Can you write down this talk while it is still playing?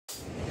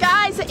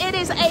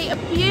It is a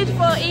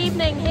beautiful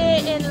evening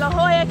here in La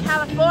Jolla,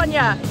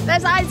 California.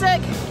 There's Isaac,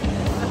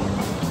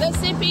 there's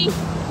Zippy,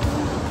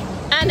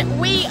 and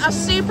we are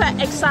super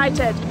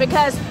excited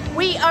because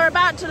we are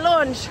about to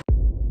launch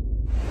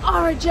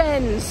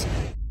Origins.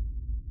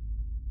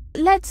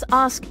 Let's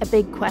ask a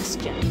big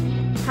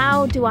question.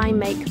 How do I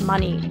make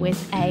money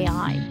with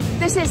AI?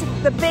 This is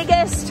the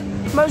biggest,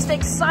 most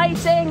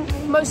exciting,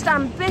 most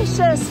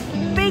ambitious,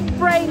 big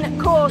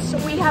brain course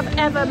we have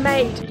ever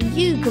made.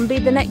 You can be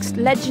the next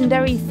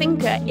legendary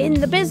thinker in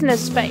the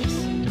business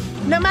space.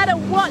 No matter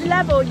what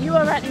level you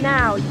are at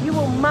now, you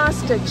will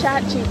master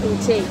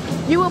ChatGPT.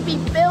 You will be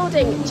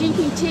building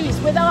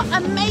GPTs with our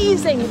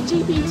amazing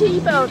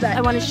GPT builder.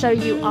 I want to show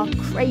you our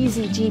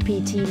crazy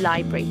GPT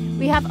library.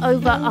 We have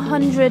over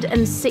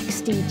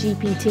 160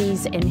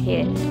 GPTs in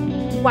here.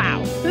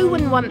 Wow, who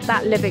wouldn't want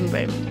that living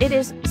room? It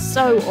is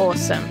so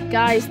awesome.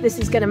 Guys, this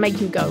is going to make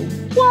you go,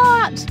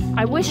 what?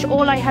 I wish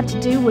all I had to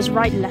do was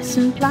write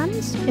lesson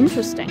plans.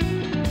 Interesting.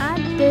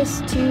 Add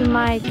this to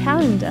my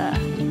calendar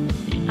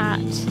at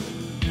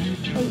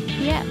 8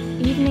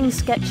 p.m. Evening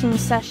sketching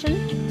session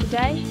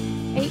today,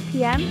 8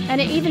 p.m.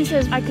 And it even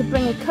says I could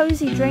bring a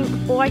cozy drink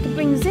or I could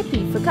bring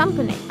Zippy for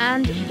company.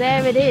 And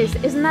there it is.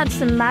 Isn't that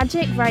some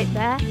magic right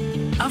there?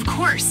 Of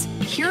course.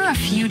 Here are a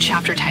few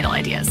chapter title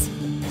ideas.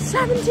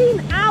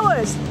 17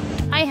 hours!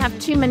 I have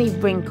too many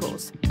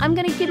wrinkles. I'm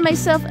gonna give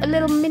myself a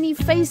little mini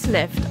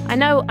facelift. I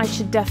know I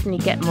should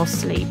definitely get more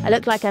sleep. I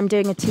look like I'm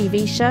doing a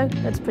TV show.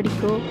 That's pretty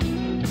cool.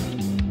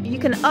 You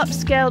can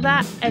upscale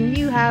that and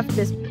you have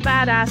this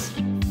badass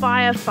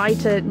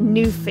firefighter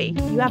Newfie.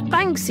 You have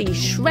Banksy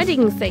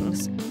shredding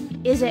things.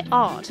 Is it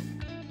art?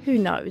 Who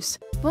knows?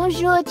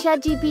 Bonjour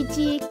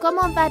ChatGPT,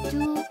 comment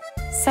vas-tu?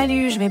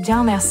 Salut, je vais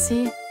bien,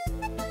 merci.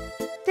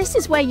 This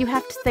is where you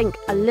have to think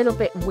a little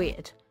bit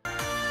weird.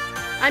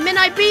 I'm in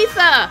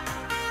Ibiza!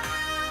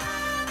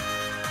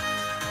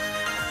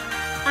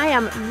 I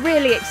am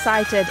really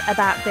excited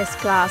about this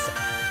class.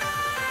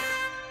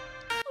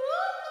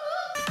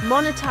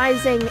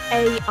 Monetizing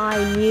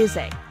AI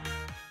music.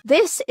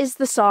 This is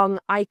the song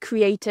I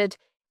created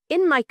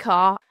in my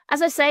car.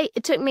 As I say,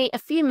 it took me a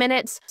few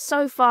minutes.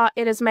 So far,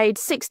 it has made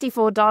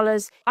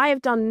 $64. I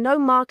have done no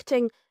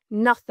marketing,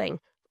 nothing.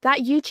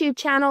 That YouTube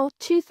channel,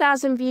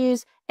 2,000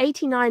 views,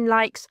 89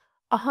 likes,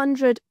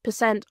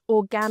 100%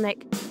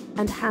 organic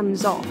and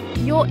hands-off.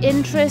 Your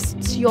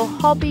interests, your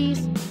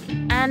hobbies,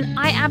 and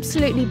I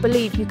absolutely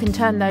believe you can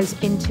turn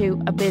those into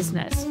a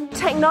business.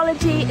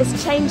 Technology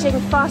is changing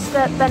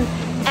faster than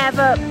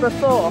ever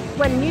before.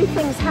 When new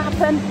things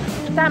happen,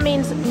 that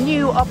means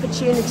new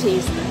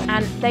opportunities,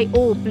 and they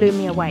all blew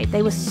me away.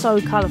 They were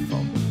so colorful.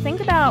 Think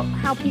about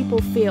how people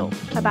feel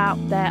about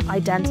their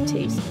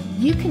identities.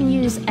 You can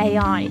use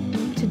AI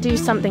to do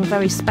something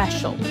very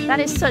special. That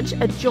is such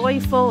a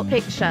joyful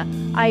picture.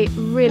 I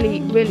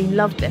really, really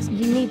love this.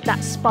 You need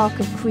that spark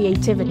of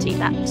creativity,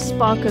 that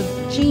spark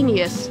of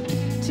genius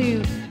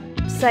to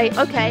say,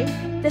 okay,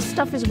 this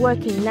stuff is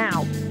working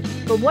now,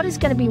 but what is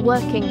going to be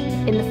working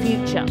in the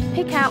future?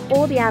 Pick out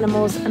all the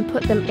animals and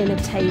put them in a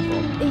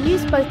table. They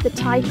use both the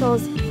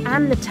titles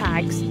and the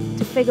tags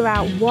to figure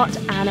out what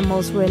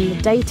animals were in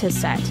the data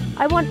set.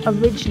 I want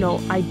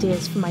original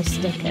ideas for my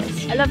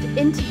stickers. I loved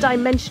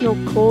interdimensional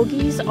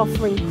corgis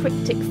offering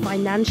cryptic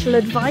financial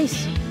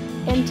advice.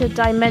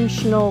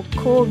 Interdimensional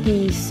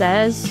corgi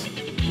says,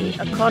 the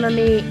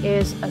economy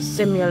is a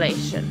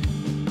simulation.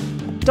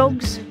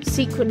 Dogs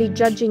secretly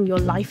judging your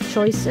life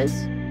choices.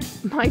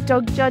 My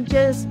dog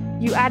judges.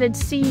 You added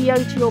CEO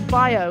to your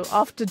bio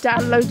after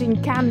downloading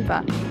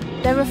Canva.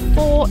 There are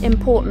 4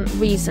 important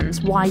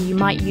reasons why you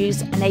might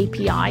use an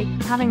API.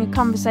 Having a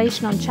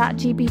conversation on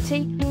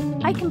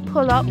ChatGPT, I can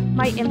pull up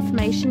my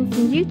information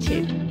from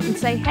YouTube and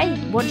say, hey,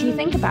 what do you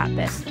think about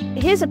this?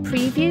 Here's a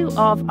preview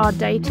of our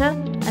data,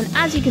 and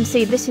as you can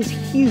see, this is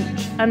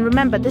huge. And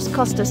remember, this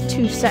cost us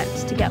 2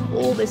 cents to get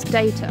all this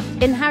data.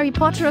 In Harry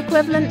Potter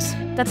equivalents,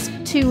 that's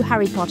 2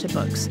 Harry Potter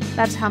books.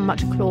 That's how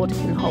much Claude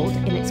can hold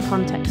in its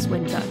context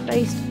window.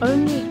 Based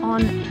only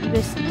on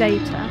this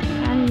data,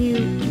 can you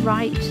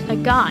write a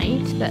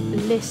guide that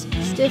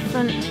lists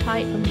different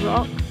type of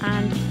rock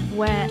and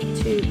where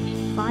to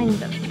find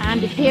them?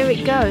 And here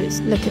it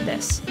goes. Look at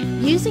this.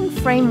 Using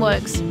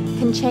frameworks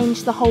can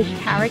change the whole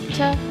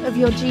character of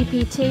your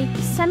GPT.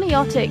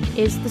 Semiotic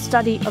is the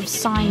study of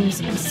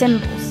signs and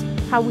symbols,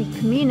 how we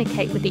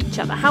communicate with each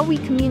other, how we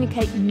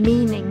communicate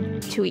meaning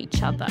to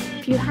each other.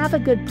 If you have a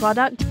good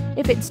product,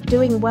 if it's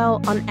doing well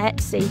on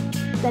Etsy,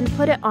 then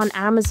put it on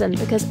Amazon,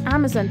 because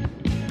Amazon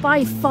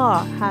by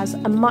far has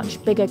a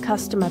much bigger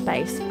customer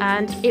base,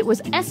 and it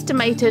was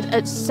estimated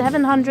at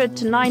 700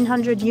 to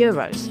 900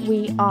 euros.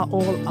 We are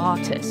all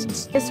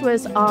artists. This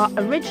was our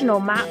original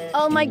map.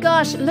 Oh my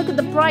gosh, look at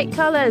the bright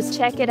colors.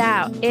 Check it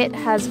out. It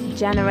has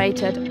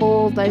generated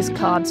all those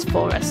cards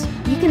for us.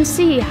 You can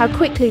see how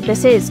quickly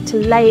this is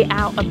to lay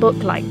out a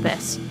book like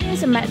this.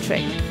 Here's a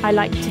metric I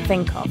like to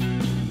think of.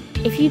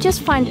 If you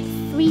just find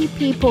 3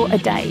 people a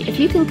day, if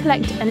you can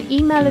collect an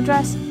email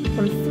address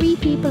from 3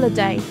 people a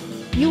day,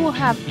 you will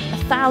have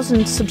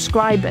 1,000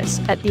 subscribers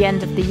at the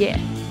end of the year.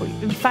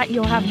 In fact,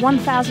 you'll have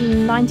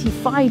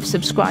 1,095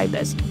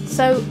 subscribers.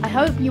 So I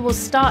hope you will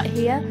start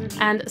here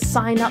and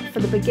sign up for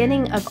the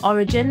beginning of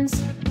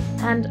Origins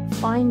and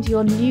find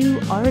your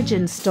new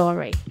origin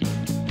story.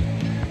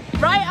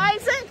 Right,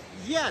 Isaac?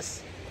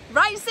 Yes.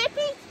 Right,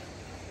 Zippy?